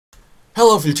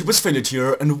Hello YouTubers, Failed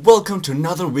here, and welcome to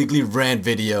another weekly rant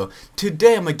video.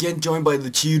 Today I'm again joined by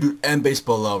TheChuddude and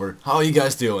Baseball Lover. How are you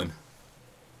guys doing?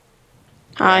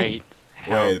 Hi. Great.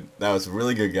 Wait, that was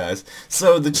really good, guys.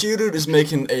 So TheChuddude is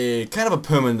making a kind of a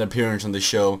permanent appearance on the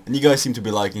show, and you guys seem to be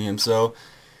liking him, so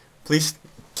please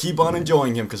keep on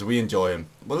enjoying him because we enjoy him.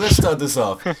 But let's start this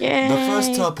off. Yay, The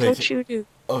first topic TheChuddude.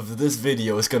 of this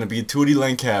video is going to be 2D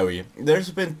Langkawi.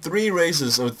 There's been 3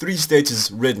 races or 3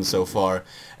 stages ridden so far,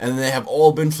 and they have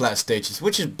all been flat stages,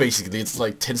 which is basically, it's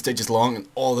like 10 stages long and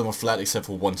all of them are flat except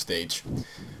for one stage.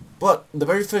 But the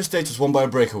very first stage was won by a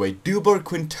breakaway,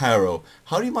 BBL312.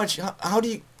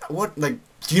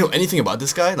 Do you know anything about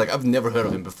this guy? Like, I've never heard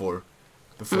of him before.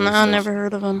 No, never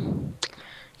heard of him.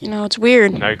 You know, it's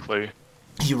weird. No clue.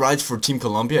 He rides for Team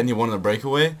Colombia and he won a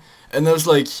breakaway, and there's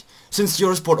like, since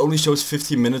Eurosport only shows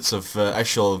 15 minutes of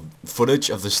actual footage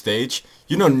of the stage,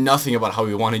 you know nothing about how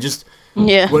he won. He just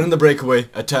went in the breakaway,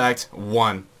 attacked,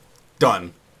 won,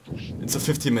 done. It's a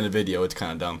 15-minute video. It's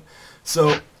kind of dumb.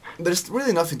 So there's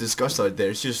really nothing to discuss out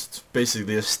there. It's just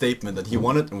basically a statement that he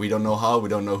won it, and we don't know how, we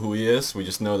don't know who he is. We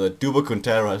just know that Duba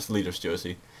Quintero has the leader's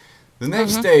jersey. The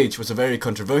next stage was a very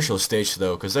controversial stage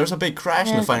though, because there was a big crash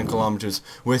in the final kilometers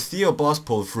where Theo Boss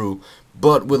pulled through,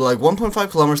 but with like 1.5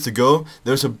 kilometers to go,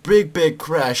 there was a big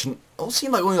crash, and it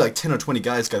seemed like only like 10 or 20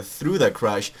 guys got through that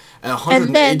crash, and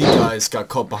 180 guys got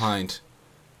caught behind.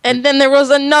 And then there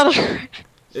was another.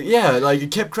 Yeah, like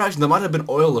it kept crashing. There might have been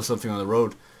oil or something on the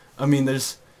road. I mean,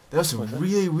 that was a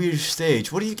really weird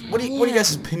stage. What do you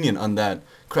guys' opinion on that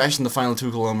crash in the final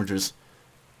 2 kilometers?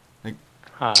 Like,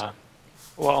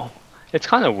 Well, it's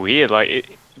kind of weird. Like it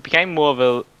became more of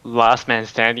a last man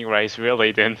standing race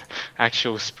really than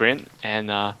actual sprint, and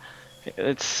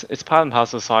it's part and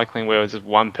parcel of cycling where it's just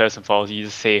one person falls, you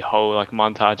just see a whole like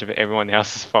montage of everyone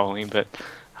else is falling. But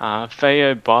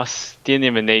Theo Boss didn't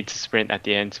even need to sprint at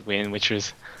the end to win, which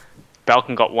was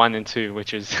Balkan got 1 and 2,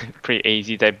 which was pretty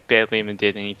easy. They barely even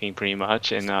did anything pretty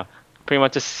much, and pretty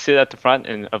much just sit at the front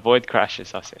and avoid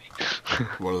crashes, I say.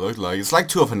 what it looked like. It's like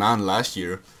Tour of Hanan last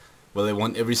year, where they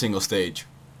won every single stage.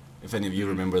 If any of you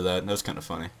remember that, that was kind of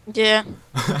funny. Yeah.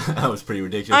 That was pretty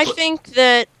ridiculous. I think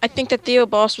that Theo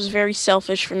Boss was very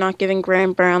selfish for not giving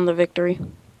Graham Brown the victory.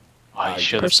 I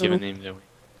should have given him the.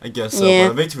 I guess so, Yeah.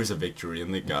 but a victory is a victory,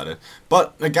 and they got it.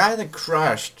 But the guy that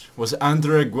crashed was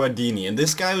Andrea Guardini, and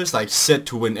this guy was like set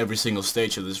to win every single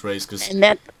stage of this race, cause And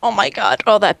that, oh my god,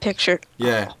 oh that picture.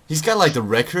 yeah, he's got like the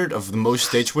record of the most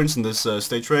stage wins in this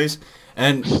stage race,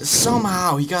 and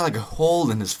somehow he got like a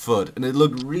hole in his foot, and it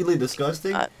looked really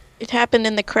disgusting. It happened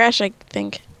in the crash, I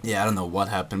think. Yeah, I don't know what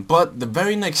happened, but the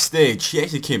very next stage, he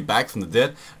actually came back from the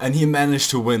dead, and he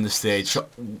managed to win the stage. So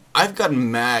I've got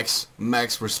max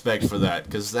respect for that,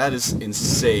 because that is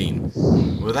insane.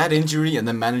 With that injury and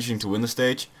then managing to win the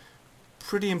stage,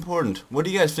 pretty important. What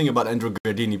do you guys think about Andrea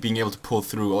Gardini being able to pull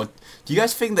through? Or do you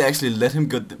guys think they actually let him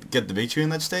get the victory in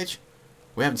that stage?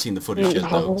 We haven't seen the footage yet,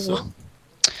 though, so...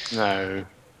 No.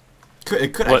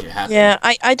 It could actually happen. Yeah,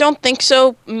 I don't think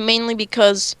so, mainly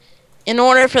because in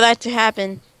order for that to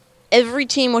happen, every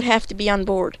team would have to be on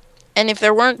board. And if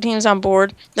there weren't teams on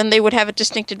board, then they would have a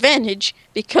distinct advantage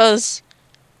because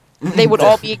they would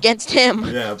all be against him.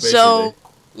 Yeah, basically. So,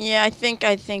 yeah, I think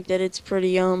that it's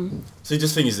pretty So you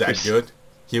just think he's that good?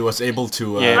 He was able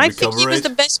to I recover think he was it? the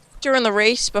best victor in the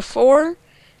race before,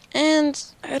 and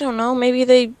I don't know, maybe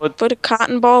they put a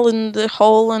cotton ball in the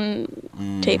hole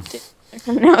and taped it.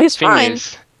 Now he's fine.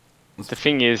 The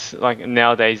thing is, like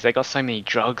nowadays, they got so many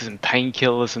drugs and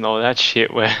painkillers and all that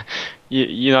shit where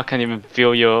you're not gonna even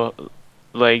feel your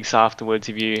legs afterwards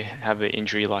if you have an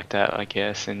injury like that, I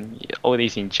guess. And all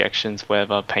these injections,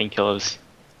 whatever, painkillers,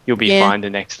 you'll be fine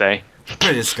the next day.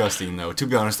 Pretty disgusting though, to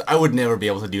be honest. I would never be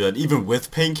able to do that, even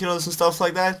with painkillers and stuff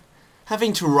like that.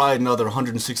 Having to ride another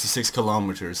 166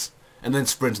 kilometers and then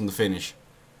sprint in the finish.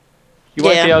 You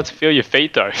won't be able to feel your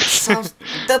feet though.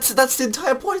 That's the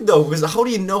entire point though, because how do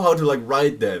you know how to like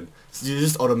ride them? So you're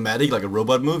just automatic, like a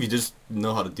robot move, you just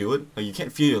know how to do it? Like you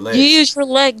can't feel your legs. You use your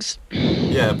legs.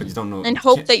 Yeah, but you don't know. And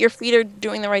hope that your feet are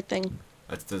doing the right thing.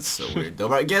 That's so weird though.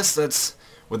 But I guess that's,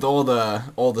 with all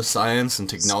the science and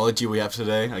technology we have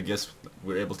today, I guess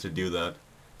we're able to do that.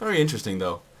 Very interesting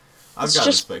though. I've got just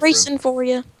respect racing for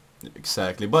you.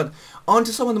 Exactly. But on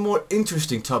to some of the more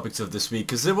interesting topics of this week,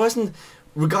 because there wasn't,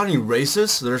 regarding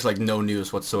races, there's like no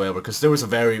news whatsoever, because there was a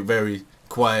very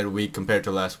quiet week compared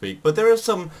to last week. But there are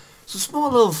some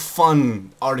small little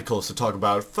fun articles to talk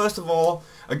about. First of all,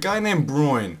 a guy named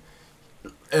Bruin.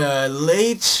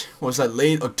 late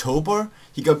October,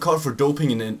 he got caught for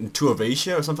doping in Tour of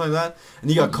Asia or something like that, and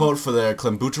he got caught for the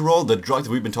clenbuterol, the drug that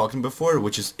we've been talking before,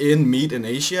 which is in meat in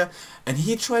Asia, and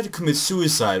he tried to commit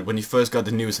suicide when he first got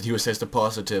the news that he was tested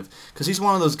positive, because he's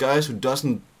one of those guys who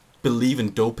doesn't believe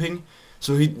in doping,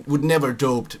 so he would never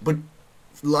doped, but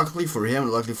luckily for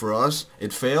him, luckily for us,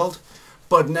 it failed.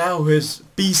 But now his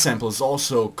B sample is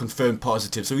also confirmed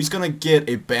positive, so he's gonna get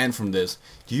a ban from this.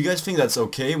 Do you guys think that's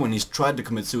okay when he's tried to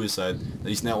commit suicide, that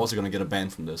he's now also gonna get a ban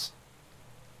from this?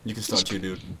 You can start,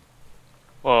 TheChuddude.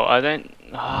 Well, I don't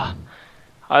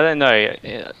know.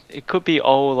 It could be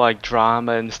all like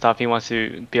drama and stuff he wants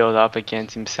to build up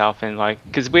against himself, and like,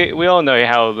 because we all know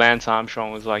how Lance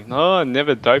Armstrong was like, no, I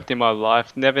never doped in my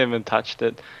life, never even touched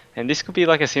it. And this could be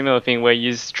like a similar thing where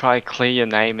you just try to clear your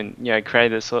name and, you know,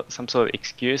 create some sort of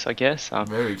excuse, I guess.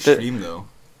 Very extreme though.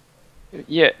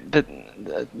 Yeah, but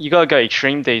you gotta go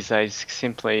extreme these days.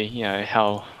 Simply, you know,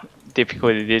 how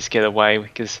difficult it is to get away,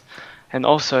 because, and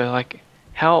also like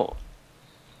how,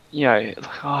 you know,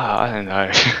 I don't know.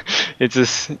 It's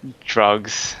just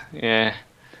drugs. Yeah.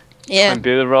 Yeah.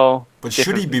 Clenbuterol. But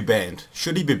should he be banned?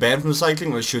 Should he be banned from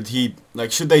cycling, or should he,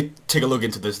 like, should they take a look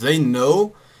into this? They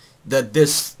know that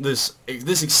this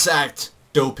exact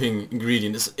doping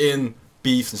ingredient is in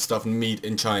beef and stuff and meat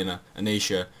in China and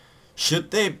Asia.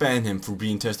 Should they ban him for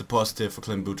being tested positive for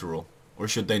clenbuterol, or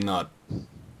should they not?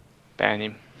 Ban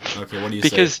him. Okay, what do you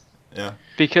say? Yeah.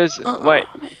 Because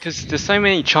because there's so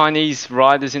many Chinese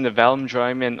riders in the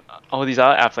velodrome and all these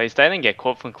other athletes. They don't get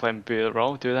caught from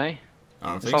clenbuterol, do they? I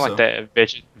don't it's think not so. Like they're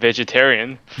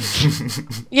vegetarian.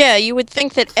 Yeah, you would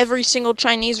think that every single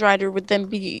Chinese rider would then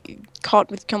be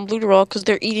caught with clenbuterol because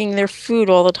they're eating their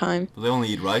food all the time. They only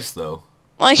eat rice though.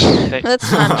 Like,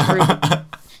 that's not true.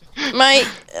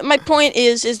 My point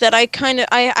is that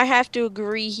I have to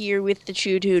agree here with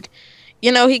TheChuddude.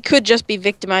 You know, he could just be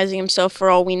victimizing himself for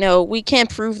all we know. We can't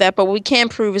prove that, but what we can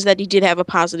prove is that he did have a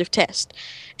positive test.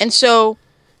 And so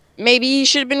maybe he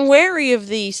should have been wary of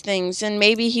these things, and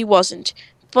maybe he wasn't.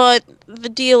 But the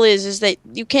deal is that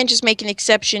you can't just make an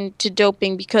exception to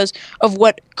doping because of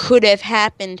what could have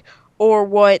happened or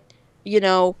what, you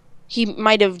know, he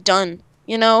might have done.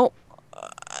 You know,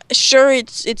 sure,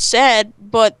 it's sad,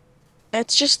 but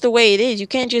that's just the way it is. You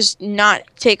can't just not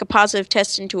take a positive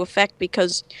test into effect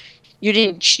because you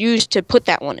didn't choose to put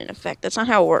that one in effect. That's not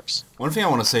how it works. One thing I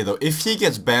want to say though, if he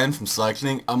gets banned from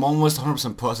cycling, I'm almost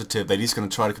 100% positive that he's going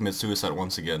to try to commit suicide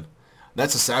once again.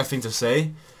 That's a sad thing to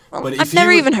say. Well, but I've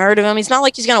never even heard of him. He's not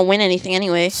like he's going to win anything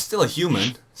anyway. Still a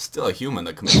human. Still a human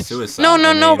that commits suicide.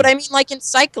 No, but I mean like in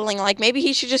cycling. Like maybe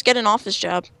he should just get an office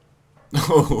job.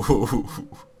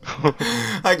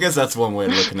 I guess that's one way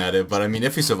of looking at it, but I mean,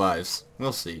 if he survives,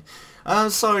 we'll see.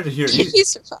 I'm sorry to hear. He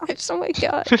survives. Oh my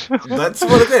god. That's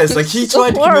what it is. Like, he So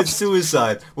tried to horrible. commit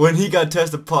suicide when he got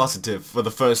tested positive for the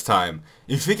first time.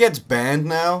 If he gets banned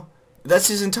now, that's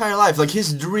his entire life. Like,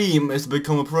 his dream is to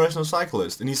become a professional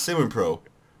cyclist, and he's semi-pro.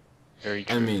 Very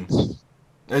true. I mean,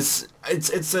 it's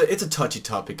a touchy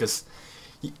topic because,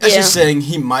 as you're saying,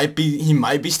 he might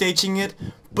be staging it.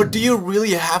 But do you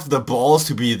really have the balls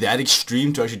to be that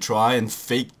extreme to actually try and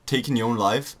fake taking your own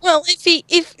life? Well,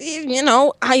 if you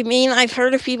know, I mean, I've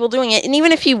heard of people doing it, and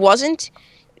even if he wasn't,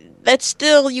 that's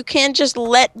still, you can't just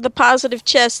let the positive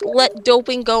test, let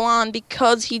doping go on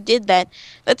because he did that.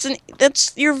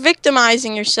 You're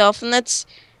victimizing yourself, and that's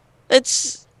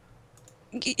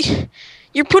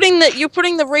you're putting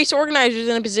the race organizers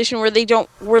in a position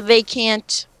where they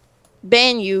can't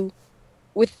ban you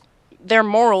with their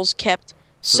morals kept.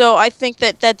 So I think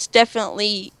that's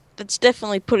definitely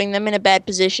putting them in a bad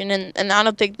position, and I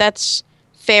don't think that's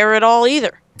fair at all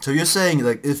either. So you're saying,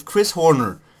 like, if Chris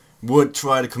Horner would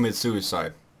try to commit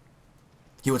suicide,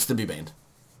 he would still be banned?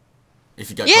 If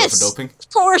he got caught for doping? Yes,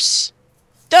 of course.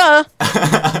 Duh.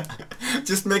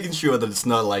 Just making sure that it's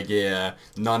not like,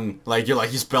 like, you're like,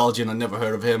 he's Belgian, I never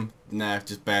heard of him. Nah,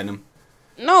 just ban him.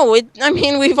 No, I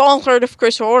mean, we've all heard of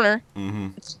Chris Horner.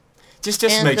 Mm-hmm. Just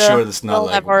make sure it's not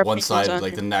like one-sided,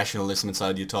 like the nationalism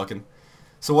inside you talking.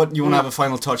 So what, you want to have a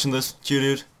final touch on this,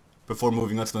 TheChuddude, before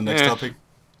moving on to the next topic?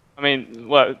 I mean,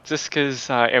 well, just because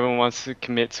everyone wants to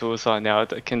commit suicide now,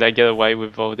 can they get away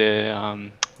with all their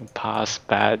past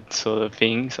bad sort of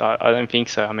things? I don't think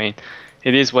so. I mean,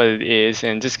 it is what it is,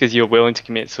 and just because you're willing to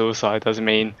commit suicide doesn't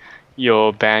mean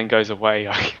your ban goes away.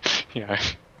 Like, you know,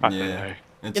 I don't know.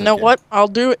 You know what? I'll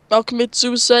do it. I'll commit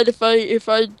suicide if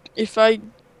I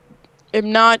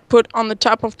am not put on the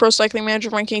top of Pro Cycling Manager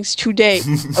rankings today,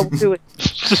 I will do it.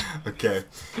 Okay.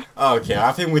 Okay,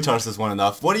 I think we touched this one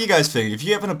enough. What do you guys think? If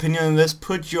you have an opinion on this,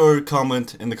 put your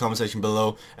comment in the comment section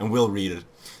below and we'll read it.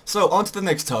 So, on to the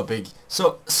next topic.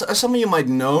 So as some of you might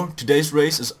know, today's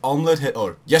race is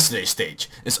yesterday's stage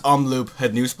is Omloop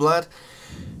Het Nieuwsblad.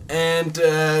 And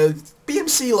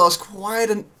BMC lost quite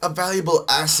a valuable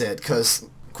asset because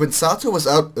Quinsato was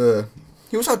out,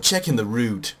 he was out checking the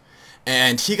route.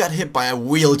 And he got hit by a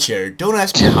wheelchair. Don't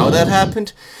ask me how that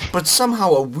happened, but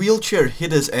somehow a wheelchair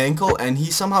hit his ankle and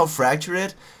he somehow fractured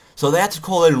it. So they had to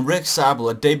call in Rick Sabel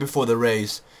a day before the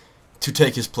race to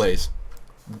take his place.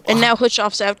 And now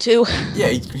Hutchoff's out too. Yeah,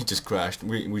 he just crashed.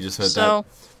 We just heard that.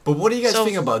 But what do you guys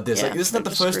think about this? Yeah, like, this is not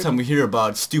the first time we hear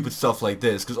about stupid stuff like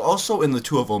this. Because also in the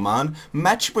Tour of Oman,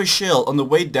 Match Bashil on the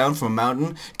way down from a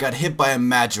mountain got hit by a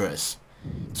mattress.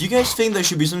 Do you guys think there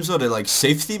should be some sort of like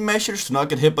safety measures to not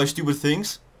get hit by stupid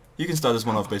things? You can start this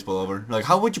one off, Baseball Over. Like,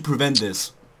 how would you prevent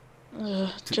this?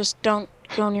 Just don't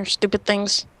go near stupid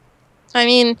things. I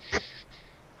mean,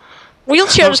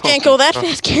 wheelchairs can't go that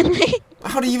fast, can they?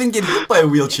 How do you even get hit by a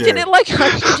wheelchair? Did it like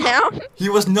hunt you down? He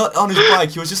was not on his bike,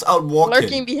 he was just out walking.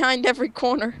 Lurking behind every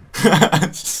corner.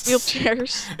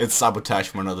 Wheelchairs. It's sabotage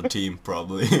from another team,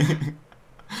 probably.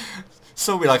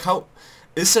 So we're like,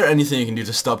 is there anything you can do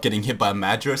to stop getting hit by a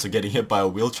mattress or getting hit by a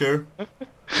wheelchair? Oh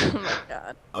my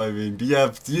god. I mean, do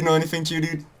you know anything to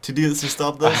do to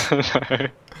stop this? No.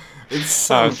 It's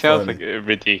so It sounds like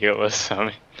ridiculous. I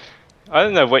mean, I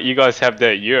don't know what you guys have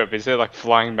there in Europe. Is there like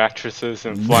flying mattresses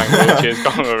and flying wheelchairs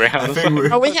going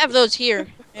around? Oh, we have those here.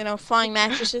 You know, flying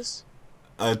mattresses.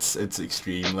 It's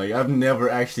extreme. Like, I've never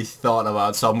actually thought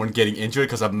about someone getting injured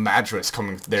because of a mattress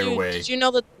coming their way. Did you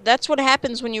know that that's what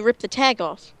happens when you rip the tag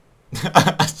off?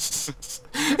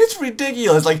 It's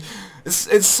ridiculous. Like,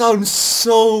 it sounds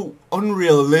so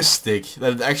unrealistic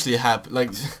that it actually happened.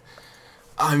 Like,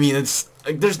 I mean, it's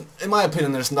like in my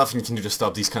opinion, there's nothing you can do to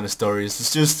stop these kind of stories.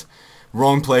 It's just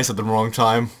wrong place at the wrong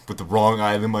time with the wrong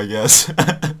item, I guess.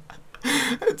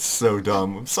 It's so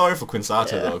dumb. I'm sorry for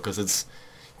Quinsato though, because it's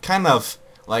kind of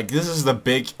like this is the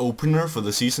big opener for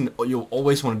the season. You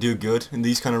always want to do good in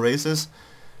these kind of races,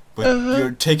 but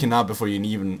you're taken out before you're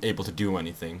even able to do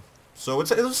anything. So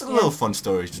it's a little fun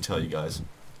story to tell you guys.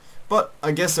 But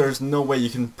I guess there's no way you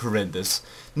can prevent this.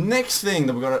 Next thing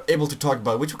that we're able to talk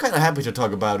about, which we're kind of happy to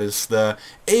talk about, is the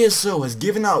ASO has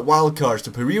given out wildcards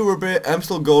to Paris-Roubaix,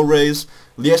 Amstel Gold Race,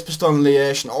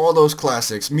 Liège-Bastogne-Liège, and all those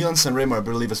classics. Milan-San Remo, I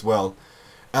believe, as well.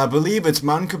 I believe it's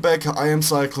Mountain Quebec, I Am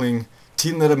Cycling,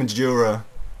 Team Nedam Jura,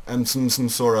 and some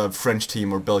sort of French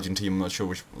team or Belgian team. I'm not sure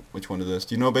which one it is.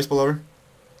 Do you know, Baseball Lover?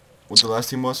 What the last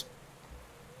team was?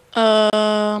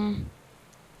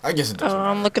 I guess it doesn't matter.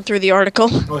 I'm looking through the article.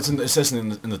 Oh, it says in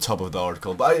the top of the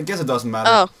article, but I guess it doesn't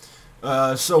matter.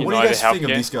 Oh. So what do you guys think of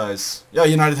these guys? Yeah,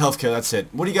 United Healthcare, that's it.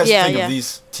 What do you guys think of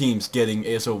these teams getting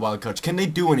ASO wildcards? Can they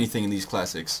do anything in these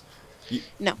classics?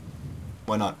 No.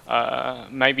 Why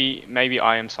not? Maybe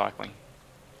I Am Cycling.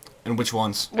 And which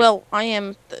ones? Well, I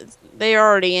Am. They're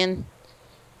already in.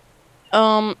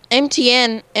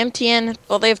 MTN.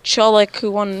 Well, they have Cholik who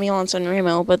won Milan-San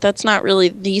Remo, but that's not really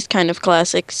these kind of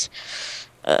classics.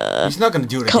 He's not gonna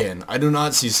do it again. I do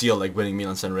not see Seal like winning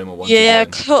Milan-San Remo once again.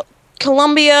 Yeah,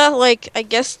 Colombia, like I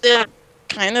guess they're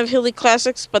kind of hilly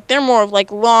classics, but they're more of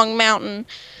like long mountain,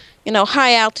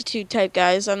 high altitude type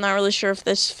guys. I'm not really sure if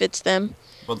this fits them.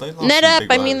 Well, NetApp,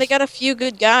 I mean, they got a few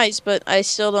good guys, but I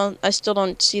still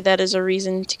don't see that as a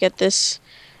reason to get this.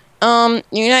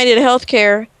 United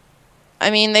Healthcare, I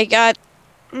mean, they got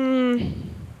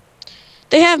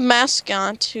they have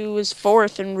Mascot, who was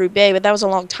 4th in Roubaix, but that was a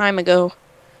long time ago.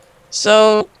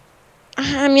 So,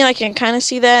 I mean, I can kind of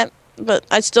see that, but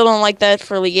I still don't like that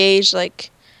for Liège.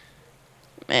 Like,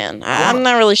 man, I'm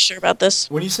not really sure about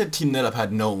this. When you said Team NetApp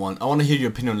had no one, I want to hear your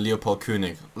opinion on Leopold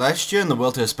Koenig. Last year in the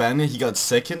Vuelta a España, he got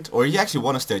 2nd, or he actually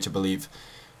won a stage, I believe.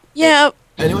 Yeah.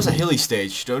 And it was a hilly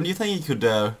stage. Don't you think he could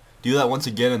do that once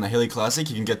again in a hilly classic?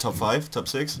 He can get top 5, top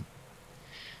 6?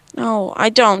 No, I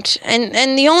don't.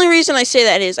 And the only reason I say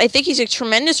that is I think he's a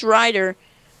tremendous rider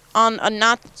on a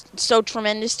not so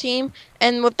tremendous team,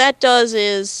 and what that does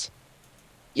is,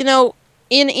 in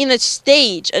a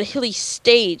stage, a hilly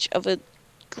stage of a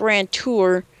Grand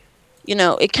Tour,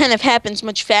 it kind of happens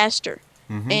much faster.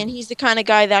 And he's the kind of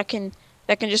guy that can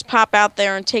just pop out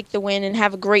there and take the win and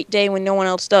have a great day when no one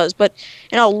else does. But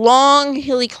in a long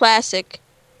hilly classic,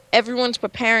 everyone's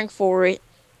preparing for it.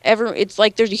 It's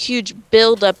like there's a huge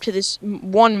build up to this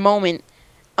one moment.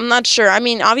 I'm not sure. I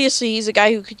mean, obviously he's a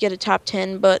guy who could get a top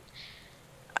 10, but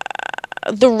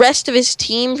the rest of his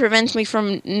team prevents me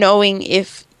from knowing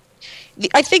if...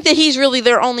 I think that he's really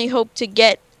their only hope to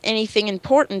get anything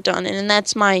important done, and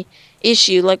that's my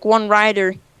issue. Like one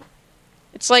rider,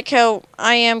 it's like how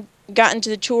I am got into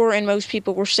the tour, and most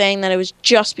people were saying that it was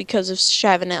just because of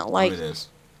Chavanel. Like, it is.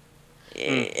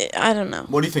 I don't know.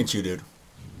 What do you think, TheChuddude?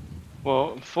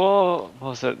 Well, for what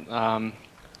was it?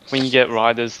 When you get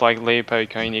riders like Leopold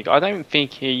Koenig, I don't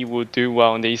think he would do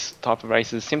well in these type of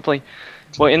races. Simply,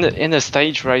 well, in a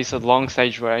stage race, a long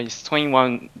stage race,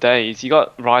 21 days, you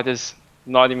got riders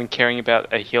not even caring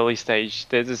about a hilly stage.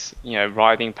 They're just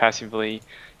riding passively.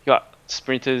 You got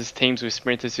sprinters, teams with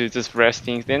sprinters who are just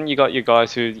resting. Then you got your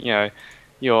guys who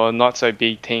your not so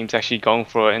big teams actually going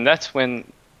for it, and that's when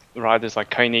riders like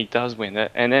Koenig does win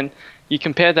it. And then you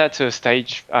compare that to a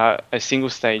single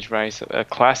stage race, a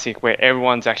classic where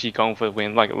everyone's actually going for the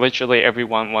win. Like literally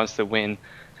everyone wants to win,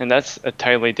 and that's a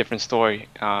totally different story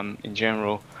in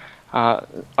general. I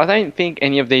don't think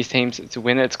any of these teams to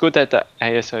win it. It's good that the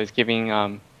ASO is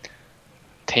giving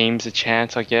teams a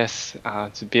chance, I guess,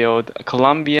 to build.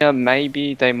 Colombia,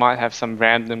 maybe they might have some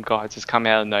random guys just come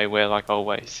out of nowhere like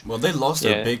always. Well, they lost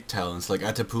their big talents. Like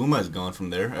Atapuma is gone from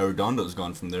there. Arredondo is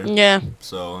gone from there. Yeah.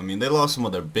 So, I mean, they lost some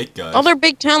of their big guys. All their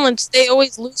big talents, they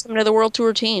always lose them to the World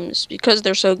Tour teams because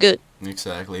they're so good.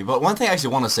 Exactly. But one thing I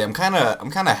actually want to say, I'm kind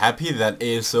of happy that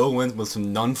ASO went with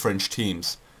some non-French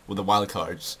teams with the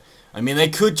wildcards. I mean, they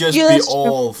could just be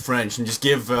all French and just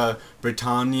give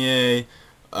Britannia,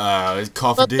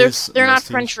 Cofidis. But they're not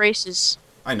French races.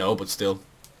 I know, but still.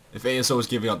 If ASO is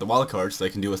giving out the wildcards, they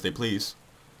can do as they please.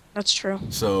 That's true.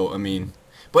 So, I mean...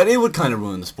 But it would kind of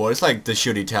ruin the sport. It's like the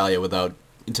shitty Italia without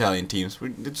Italian teams.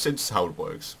 It's how it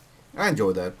works. I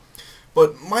enjoy that.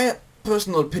 But my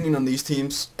personal opinion on these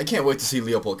teams, I can't wait to see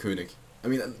Leopold Koenig. I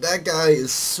mean, that guy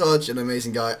is such an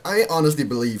amazing guy. I honestly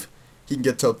believe he can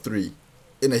get top 3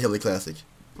 in a Hilly Classic.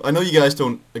 I know you guys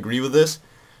don't agree with this,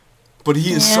 but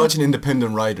he is such an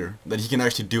independent rider that he can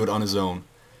actually do it on his own.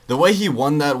 The way he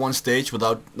won that one stage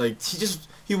without, like,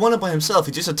 he won it by himself.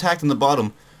 He just attacked in the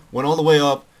bottom, went all the way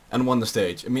up, and won the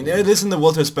stage. I mean, it is in the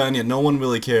Vuelta a España, no one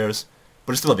really cares,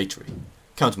 but it's still a victory.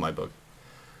 Counts in my book.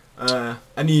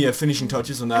 Any finishing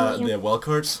touches on that, the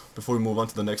wildcards before we move on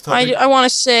to the next topic? I want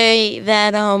to say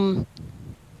that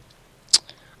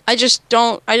I just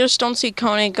don't see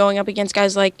Koenig going up against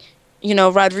guys like,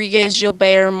 Rodriguez,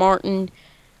 Gilbert, Martin,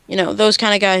 those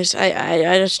kind of guys.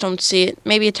 I just don't see it.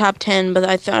 Maybe a top 10, but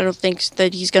I don't think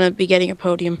that he's gonna be getting a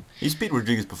podium. He's beat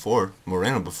Rodriguez before,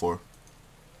 Moreno before.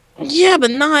 Yeah,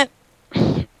 but not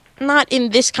in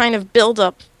this kind of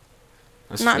build-up.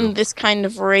 That's not true. in this kind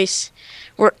of race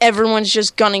where everyone's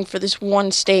just gunning for this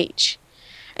one stage.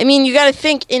 I mean, you got to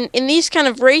think, in these kind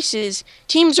of races,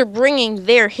 teams are bringing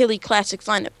their Hilly Classic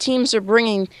lineup. Teams are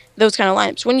bringing those kind of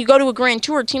lineups. When you go to a Grand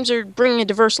Tour, teams are bringing a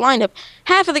diverse lineup.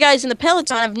 Half of the guys in the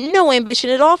peloton have no ambition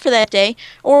at all for that day,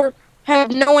 or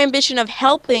have no ambition of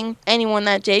helping anyone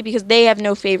that day because they have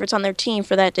no favorites on their team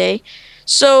for that day.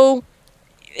 So,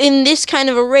 in this kind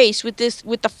of a race, with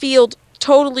the field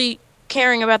totally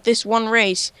caring about this one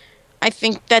race, I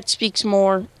think that speaks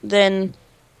more than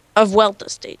of Vuelta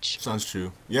stage. Sounds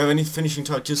true. You have any finishing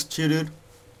touches, TheChuddude?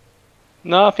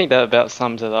 No, I think that about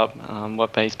sums it up.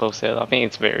 What baseball said, I think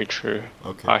it's very true.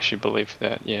 Okay. I actually believe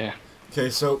that. Yeah. Okay,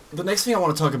 so the next thing I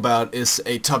want to talk about is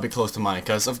a topic close to mine,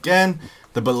 because again,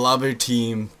 the beloved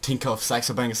team, Tinkoff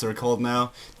Saxobank as they're called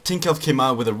now, Tinkoff came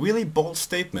out with a really bold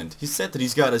statement. He said that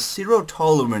he's got a zero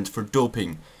tolerance for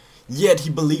doping, yet he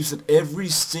believes that every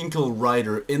single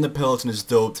rider in the peloton is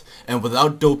doped, and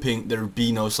without doping, there would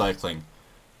be no cycling.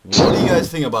 What do you guys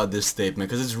think about this statement?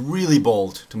 Because it's really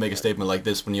bold to make a statement like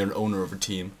this when you're an owner of a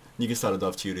team. You can start it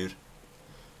off, TheChuddude.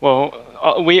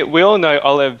 Well, we all know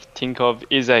Oleg Tinkov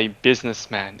is a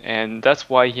businessman, and that's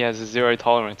why he has a zero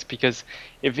tolerance. Because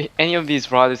if any of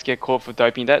these riders get caught for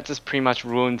doping, that just pretty much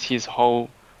ruins his whole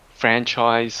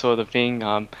franchise sort of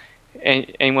thing.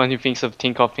 Anyone who thinks of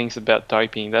Tinkov thinks about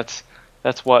doping. That's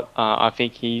what I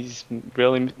think he's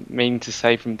really meaning to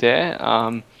say from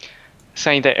there.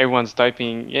 Saying that everyone's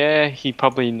doping, yeah, he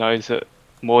probably knows it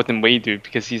more than we do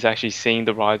because he's actually seeing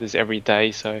the riders every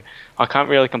day. So I can't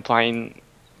really complain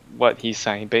what he's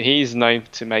saying, but he's known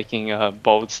to making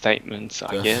bold statements,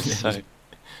 I guess. So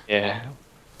yeah.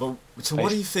 But so what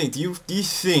do you think? Do you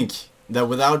think that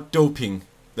without doping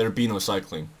there'd be no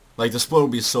cycling? Like the sport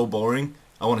would be so boring.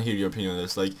 I want to hear your opinion on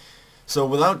this. Like, so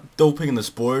without doping in the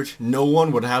sport, no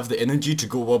one would have the energy to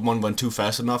go up 1-1-2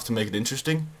 fast enough to make it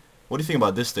interesting. What do you think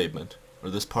about this statement, or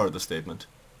this part of the statement?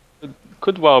 It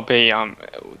could well be.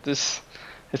 It's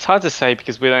hard to say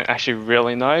because we don't actually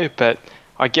really know, but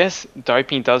I guess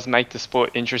doping does make the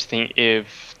sport interesting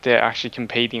if they're actually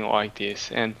competing like this.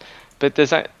 But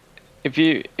if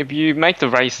you make the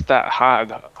race that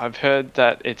hard, I've heard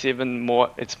that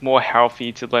it's more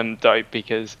healthy to let them dope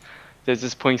because they're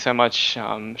just putting so much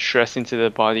stress into the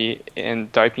body,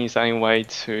 and doping is the only way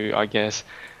to, I guess,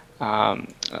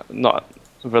 not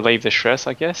relieve the stress,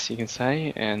 I guess you can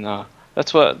say, and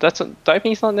that's what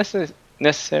doping is not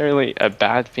necessarily a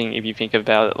bad thing if you think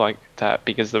about it like that,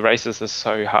 because the races are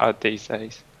so hard these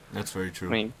days. That's very true.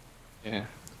 I mean, yeah.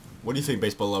 What do you think,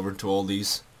 baseball lover, to all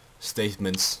these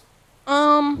statements?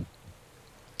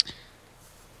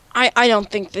 I don't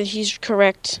think that he's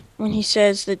correct when he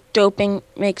says that doping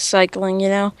makes cycling, you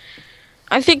know.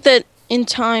 I think that in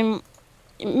time,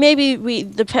 maybe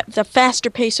the faster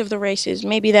pace of the races,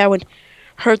 maybe that would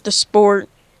hurt the sport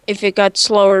if it got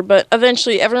slower, but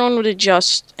eventually everyone would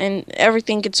adjust and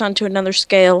everything gets onto another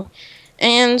scale.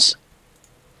 And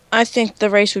I think the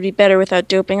race would be better without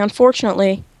doping.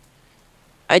 Unfortunately,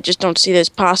 I just don't see this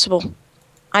possible.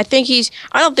 I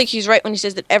don't think he's right when he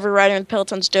says that every rider in the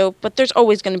peloton's dope, but there's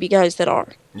always going to be guys that are.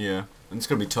 Yeah, and it's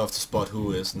going to be tough to spot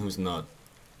who is and who's not.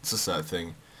 It's a sad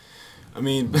thing. I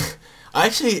mean,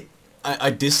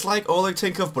 I dislike Oleg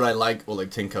Tinkov, but I like Oleg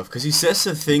Tinkov, because he says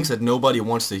some things that nobody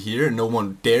wants to hear and no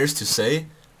one dares to say.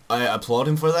 I applaud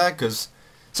him for that, because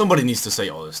somebody needs to say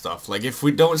all this stuff. Like, if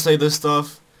we don't say this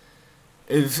stuff,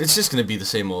 it's just going to be the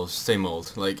same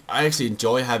old. Like, I actually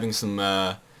enjoy having some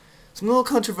little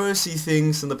controversy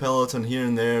things in the peloton here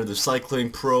and there. The cycling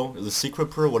pro, the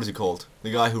secret pro, what is he called?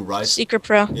 The guy who writes. Secret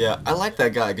pro. Yeah, I like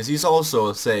that guy because he's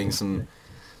also saying some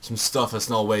stuff that's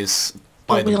not always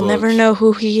by the book. We'll never know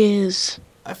who he is.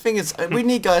 I think we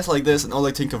need guys like this, and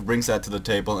Oleg Tinkov brings that to the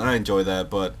table, and I enjoy that.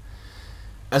 But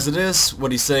as it is,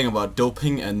 what he's saying about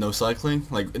doping and no cycling,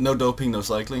 like no doping, no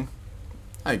cycling,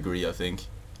 I agree. I think.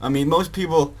 I mean, most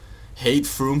people hate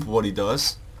Froome for what he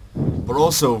does, but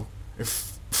also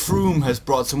if Froome has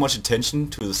brought so much attention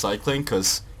to the cycling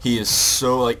because he is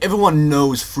so, like, everyone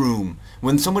knows Froome.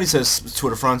 When somebody says Tour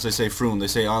de France, they say Froome, they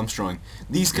say Armstrong.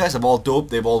 These guys have all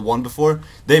doped, they've all won before.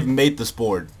 They've made the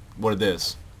sport what it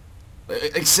is.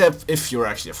 Except if you're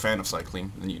actually a fan of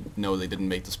cycling and you know they didn't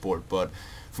make the sport. But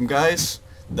from guys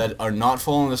that are not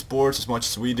following the sports as much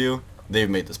as we do, they've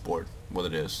made the sport what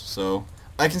it is. So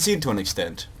I can see it to an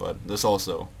extent, but there's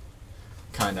also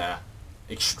kind of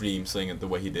extreme saying it the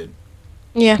way he did.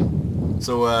 Yeah.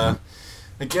 So,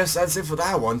 I guess that's it for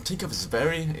that one. Tinkov is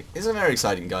a very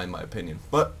exciting guy in my opinion.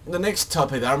 But the next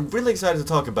topic that I'm really excited to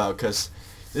talk about, because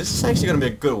this is actually going to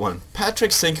be a good one.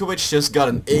 Patrick Sinkovich just got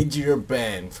an 8-year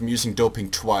ban from using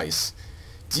doping twice.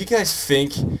 Do you guys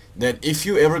think that if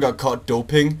you ever got caught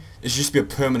doping, it should just be a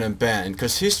permanent ban?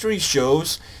 Because history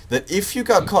shows that if you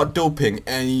got caught doping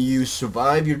and you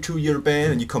survive your 2-year ban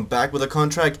and you come back with a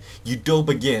contract, you dope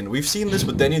again. We've seen this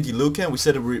with Daniel Di Luca, and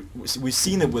we've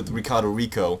seen it with Ricardo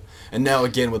Rico, and now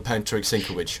again with Patrick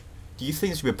Sinkovich. Do you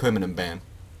think it should be a permanent ban?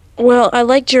 Well, I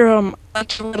liked your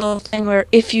little thing where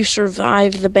if you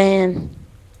survive the ban.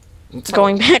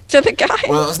 Going back to the guy.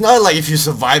 Well, it's not like if you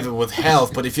survive it with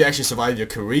health, but if you actually survive your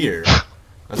career.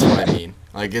 That's what I mean.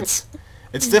 Like, it's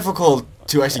difficult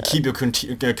to actually keep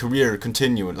your career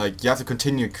continuing. Like, you have to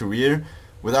continue your career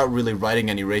without really riding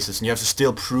any races, and you have to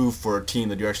still prove for a team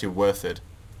that you're actually worth it.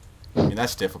 I mean,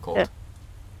 that's difficult. Yeah.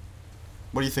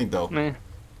 What do you think, though?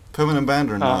 Permanent ban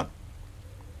or not?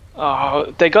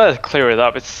 Oh, they gotta clear it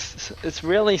up. It's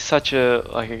really such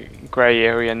a grey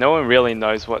area. No one really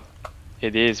knows what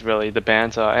it is really, the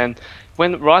bans are. And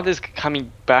when riders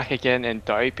coming back again and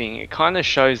doping, it kind of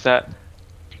shows that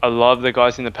a lot of the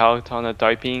guys in the peloton are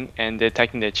doping and they're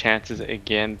taking their chances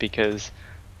again, because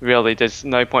really there's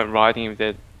no point riding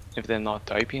if they're not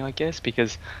doping, I guess,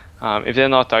 because if they're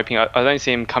not doping, I don't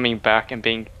see them coming back and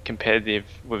being competitive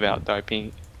without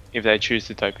doping if they choose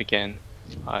to dope again.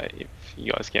 If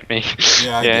you guys get me.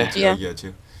 Yeah, I get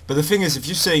you. But the thing is, if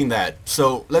you're saying that,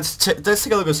 so let's take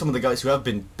a look at some of the guys who have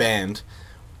been banned.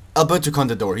 Alberto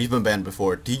Contador, he's been banned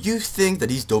before. Do you think that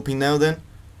he's doping now then?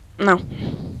 No.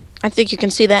 I think you can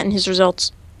see that in his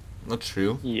results. Not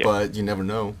true, but you never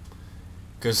know.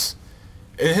 Because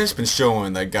it has been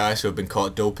shown that guys who have been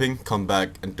caught doping come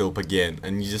back and dope again.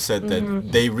 And you just said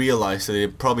that they realize that they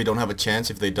probably don't have a chance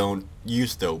if they don't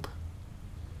use dope.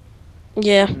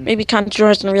 Yeah, maybe Contador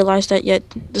hasn't realized that yet.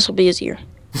 This will be his year.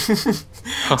 See,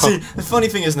 the funny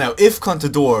thing is now, if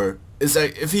Contador is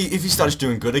like, if he starts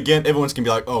doing good again, everyone's gonna be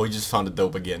like, oh, he just found a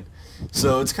dope again.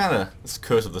 So it's kind of the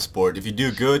curse of the sport. If you do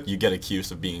good, you get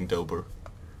accused of being doper.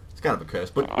 It's kind of a curse,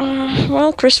 but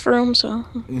well, Chris Froome, so.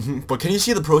 But can you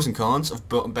see the pros and cons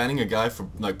of banning a guy for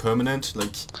like permanent?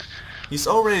 Like, he's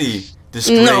already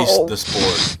disgraced the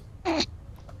sport.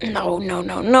 No.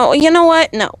 You know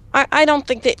what? No. I don't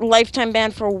think that lifetime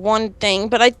ban for one thing,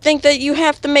 but I think that you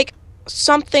have to make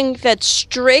something that's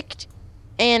strict,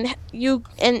 and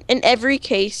in every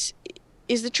case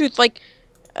is the truth. Like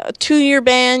a 2-year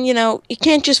ban, it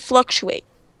can't just fluctuate.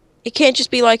 It can't just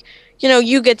be like,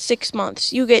 you get 6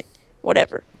 months, you get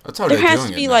whatever. That's how there they're has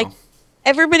doing to be it like now.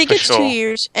 everybody For gets sure. 2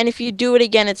 years, and if you do it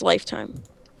again, it's lifetime.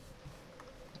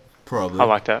 Probably. I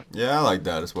like that. Yeah, I like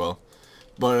that as well.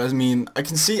 But I mean, I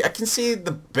can see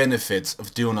the benefits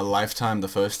of doing a lifetime the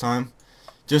first time.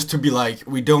 Just to be like,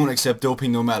 we don't accept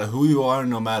doping no matter who you are,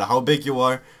 no matter how big you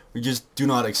are. We just do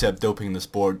not accept doping in the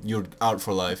sport. You're out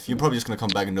for life. You're probably just gonna come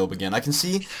back and dope again. I can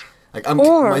see, like, I'm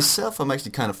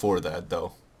actually kind of for that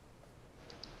though.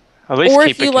 At least Or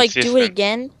keep if you it like do it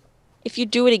consistent.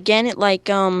 again, it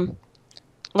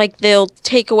like they'll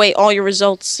take away all your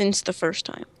results since the first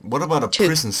time. What about a Two,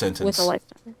 prison sentence? with a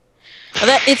lifetime. Well,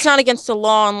 that it's not against the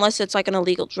law unless it's like an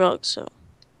illegal drug. So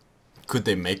Could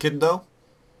they make it though?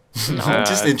 no,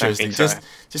 Just I don't interesting. think so.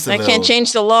 Just a I little. can't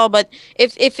change the law. But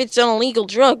if it's an illegal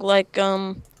drug, like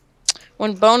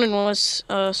when Bonin was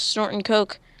snorting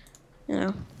coke,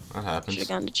 That should happens have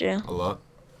gone to jail. a lot.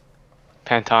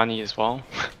 Pantani as well.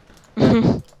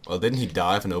 Well, didn't he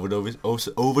die of an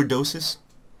overdoses?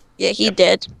 Yeah, he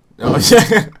did. Oh,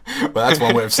 yeah. Well, that's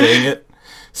one way of saying it.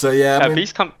 So yeah, I mean,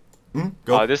 He's come.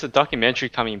 go. There's a documentary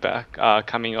coming back,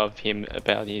 coming of him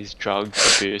about his drug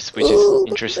abuse, which is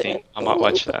interesting. I might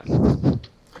watch that.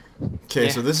 Okay,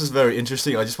 Yeah. so this is very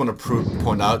interesting. I just want to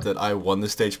point out that I won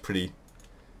this stage pretty.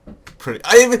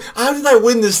 How did I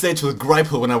win this stage with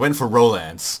Gripe when I went for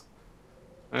Rolands?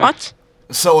 What?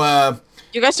 So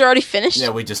You guys are already finished? yeah,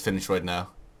 we just finished right now.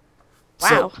 Wow.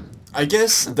 So, I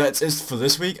guess that's it for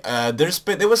this week.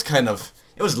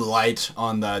 It was light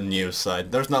on the news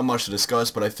side. There's not much to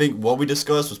discuss, but I think what we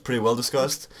discussed was pretty well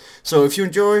discussed. So if you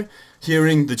enjoy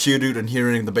hearing the TheChuddude and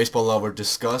hearing the baseball lover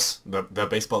discuss, the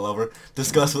baseball lover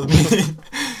discuss with me,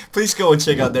 please go and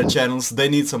check out their channels. They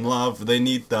need some love. They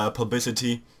need the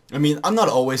publicity. I mean, I'm not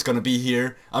always gonna be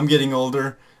here. I'm getting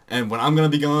older. And when I'm gonna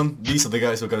be gone, these are the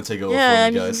guys who are gonna take over Yeah,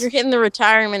 for me, guys. you're hitting the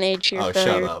retirement age here. Oh,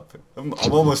 failure. shut up. I'm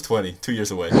almost 20, 2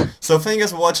 years away. So thank you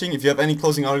guys for watching. If you have any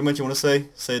closing argument you want to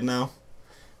say it now.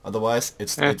 Otherwise,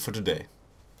 it's it for today.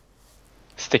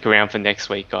 Stick around for next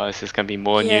week, guys. There's gonna be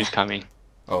more Yeah. news coming.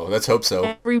 Oh, let's hope so.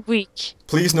 Every week.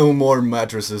 Please no more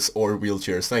mattresses or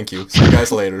wheelchairs. Thank you. See you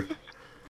guys later.